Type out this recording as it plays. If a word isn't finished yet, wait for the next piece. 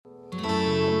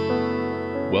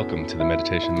Welcome to the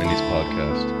Meditation Minis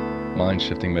podcast,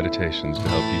 mind-shifting meditations to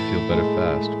help you feel better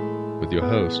fast, with your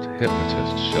host,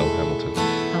 hypnotist Shell Hamilton.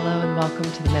 Hello and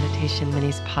welcome to the Meditation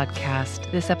Minis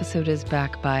podcast. This episode is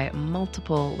backed by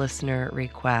multiple listener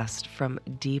requests from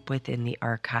deep within the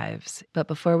archives. But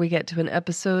before we get to an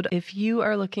episode, if you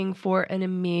are looking for an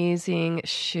amazing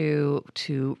shoe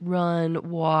to run,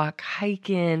 walk, hike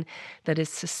in that is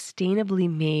sustainably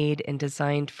made and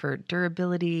designed for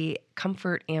durability,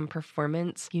 comfort, and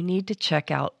performance, you need to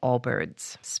check out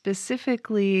Allbirds,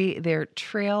 specifically their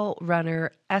Trail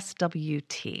Runner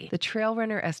SWT. The Trail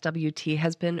Runner SWT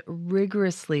has been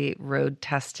rigorously road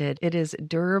tested. It is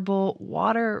durable,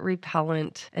 water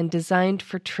repellent, and designed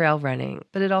for trail running,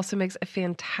 but it also makes a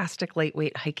fantastic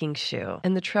lightweight hiking shoe.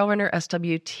 And the Trail Runner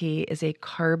SWT is a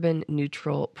carbon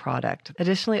neutral product.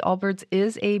 Additionally, Allbirds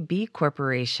is a B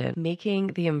Corporation,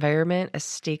 making the environment a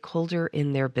stakeholder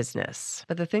in their business.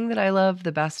 But the thing that I love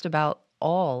the best about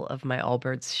all of my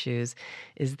Allbirds shoes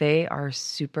is they are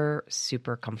super,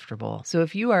 super comfortable. So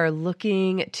if you are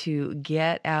looking to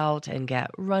get out and get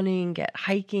running, get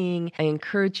hiking, I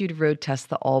encourage you to road test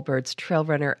the Allbirds Trail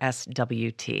Runner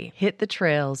SWT. Hit the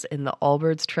trails in the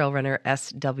Allbirds Trail Runner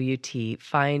SWT.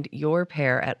 Find your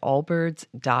pair at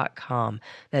allbirds.com.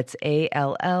 That's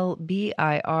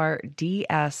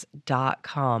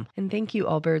ALLBIRDS.com. And thank you,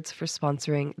 Allbirds, for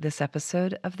sponsoring this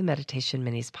episode of the Meditation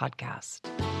Minis podcast.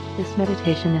 This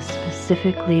meditation is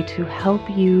specifically to help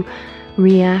you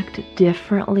react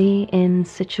differently in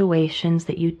situations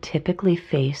that you typically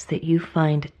face that you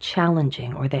find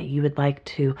challenging, or that you would like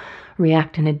to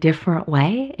react in a different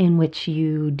way in which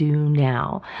you do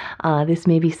now. This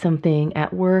may be something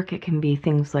at work. It can be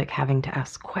things like having to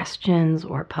ask questions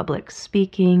or public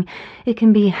speaking. It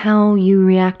can be how you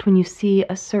react when you see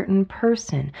a certain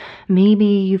person. Maybe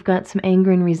you've got some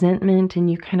anger and resentment and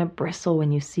you kind of bristle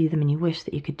when you see them and you wish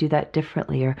that you could do that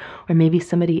differently, or maybe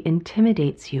somebody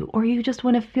intimidates you, or you just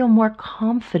want to feel more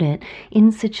confident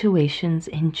in situations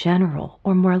in general,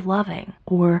 or more loving,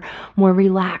 or more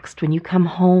relaxed when you come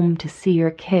home to see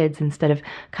your kids instead of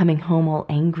coming home all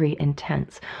angry and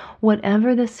tense.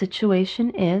 Whatever the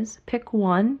situation is, pick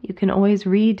one. You can always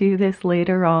redo this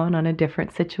later on a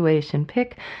different situation.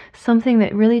 Pick something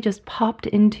that really just popped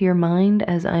into your mind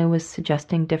as I was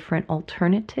suggesting different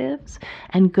alternatives,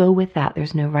 and go with that.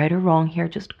 There's no right or wrong here.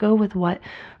 Just go with what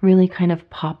really kind of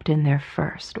popped in there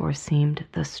first or seemed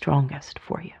the strongest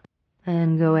for you.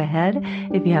 And go ahead,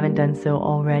 if you haven't done so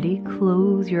already,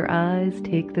 close your eyes,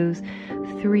 take those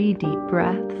 3 deep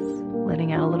breaths,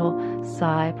 letting out a little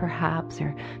sigh perhaps,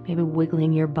 or maybe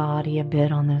wiggling your body a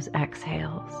bit on those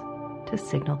exhales to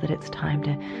signal that it's time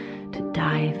to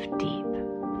dive deep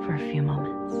for a few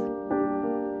moments.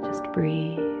 Just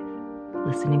breathe,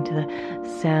 listening to the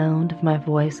sound of my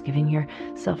voice, giving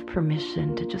yourself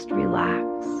permission to just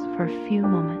relax for a few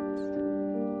moments.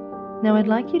 Now, I'd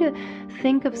like you to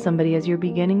think of somebody as you're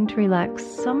beginning to relax,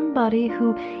 somebody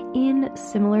who in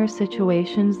similar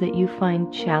situations that you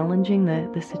find challenging,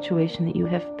 the situation that you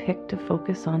have picked to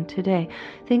focus on today.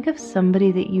 Think of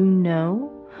somebody that you know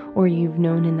or you've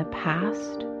known in the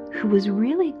past who was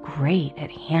really great at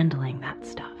handling that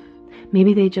stuff.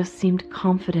 Maybe they just seemed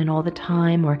confident all the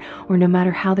time, or no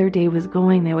matter how their day was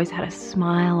going, they always had a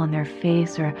smile on their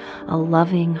face, or a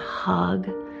loving hug,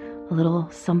 a little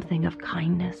something of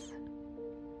kindness.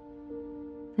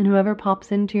 And whoever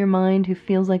pops into your mind who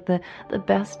feels like the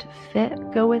best fit,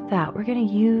 go with that. We're going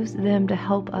to use them to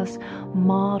help us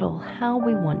model how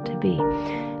we want to be.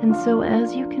 And so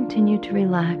as you continue to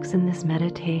relax in this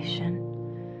meditation,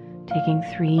 taking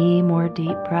 3 more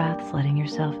deep breaths, letting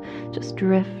yourself just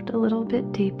drift a little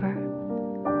bit deeper,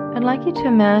 I'd like you to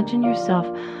imagine yourself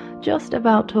just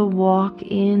about to walk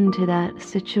into that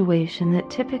situation that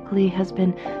typically has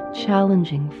been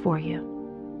challenging for you.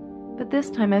 But this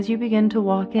time, as you begin to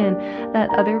walk in,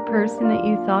 that other person that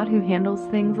you thought who handles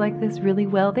things like this really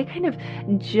well, they kind of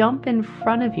jump in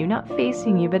front of you, not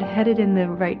facing you, but headed in the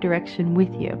right direction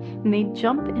with you. And they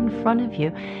jump in front of you,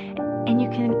 and you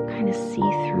can kind of see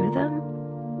through them,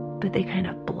 but they kind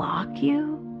of block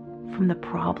you from the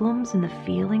problems and the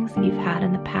feelings that you've had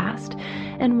in the past.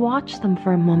 And watch them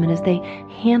for a moment as they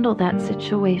handle that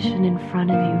situation in front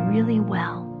of you really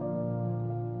well.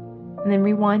 And then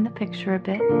rewind the picture a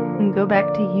bit and go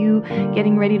back to you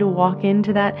getting ready to walk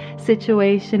into that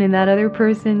situation, and that other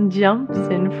person jumps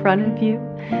in front of you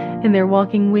and they're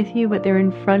walking with you, but they're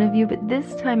in front of you. But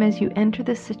this time, as you enter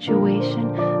the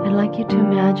situation, I'd like you to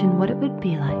imagine what it would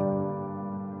be like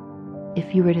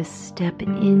if you were to step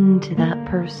into that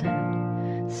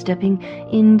person, stepping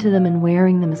into them and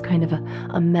wearing them as kind of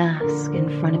a mask in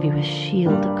front of you, a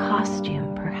shield, a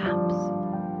costume perhaps.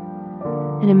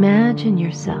 And imagine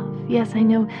yourself. Yes, I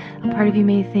know a part of you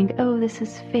may think, oh, this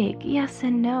is fake. Yes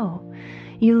and no.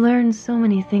 You learn so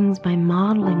many things by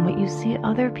modeling what you see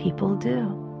other people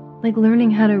do. Like learning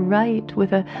how to write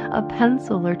with a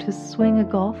pencil or to swing a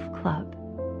golf club.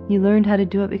 You learned how to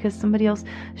do it because somebody else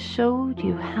showed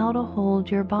you how to hold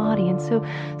your body. And so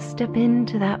step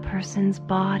into that person's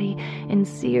body and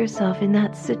see yourself in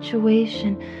that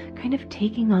situation, kind of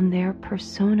taking on their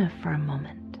persona for a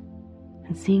moment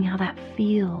and seeing how that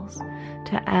feels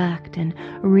to act and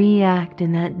react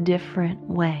in that different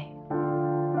way.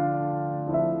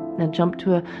 Now jump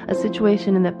to a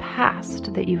situation in the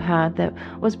past that you had that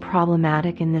was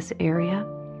problematic in this area.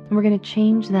 And we're going to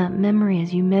change that memory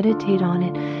as you meditate on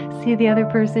it. See the other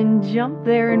person jump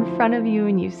there in front of you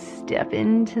and you step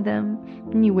into them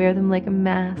and you wear them like a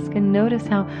mask. And notice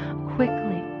how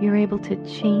quickly you're able to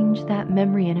change that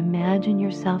memory and imagine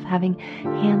yourself having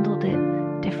handled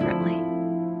it differently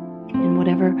in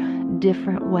whatever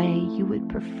different way you would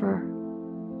prefer.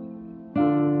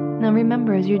 Now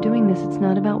remember, as you're doing this, it's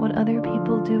not about what other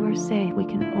people do or say. We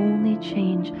can only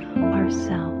change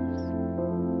ourselves.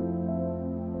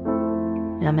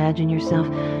 Now imagine yourself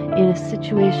in a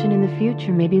situation in the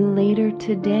future, maybe later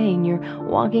today, and you're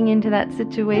walking into that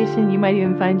situation. You might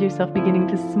even find yourself beginning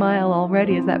to smile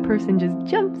already as that person just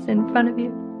jumps in front of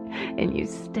you and you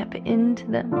step into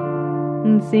them.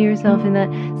 And see yourself in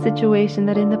that situation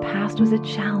that in the past was a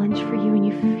challenge for you, and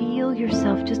you feel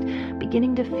yourself just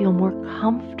beginning to feel more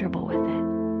comfortable with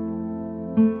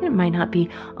it. It might not be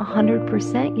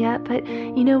 100% yet, but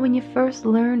you know, when you first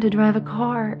learned to drive a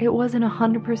car, it wasn't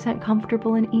 100%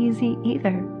 comfortable and easy either.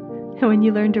 And when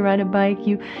you learned to ride a bike,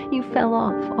 you fell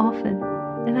off often,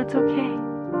 and that's okay.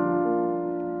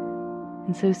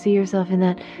 And so see yourself in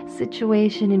that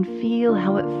situation and feel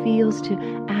how it feels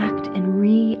to act and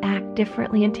react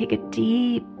differently, and take a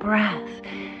deep breath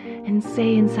and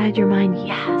say inside your mind,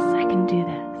 yes, I can do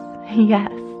this.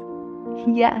 Yes,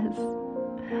 yes,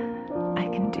 I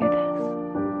can do this.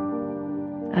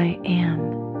 I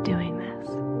am doing this.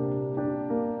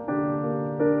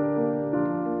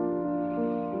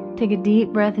 Take a deep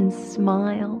breath and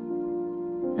smile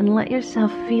and let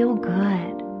yourself feel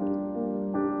good.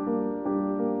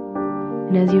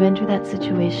 And as you enter that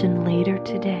situation later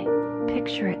today,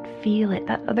 picture it, feel it,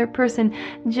 that other person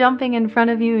jumping in front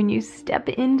of you, and you step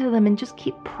into them and just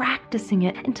keep practicing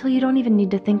it until you don't even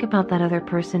need to think about that other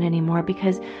person anymore,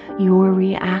 because your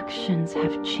reactions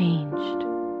have changed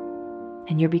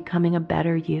and you're becoming a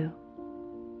better you.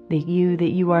 The you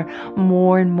that you are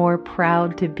more and more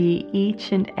proud to be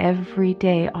each and every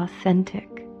day,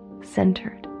 authentic,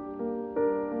 centered,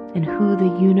 and who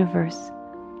the universe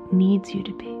needs you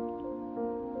to be.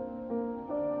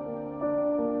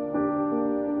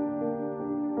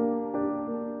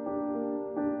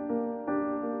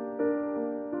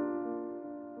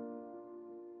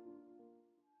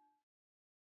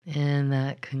 And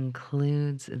that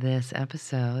concludes this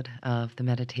episode of the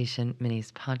Meditation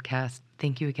Minis podcast.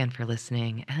 Thank you again for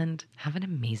listening, and have an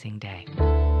amazing day.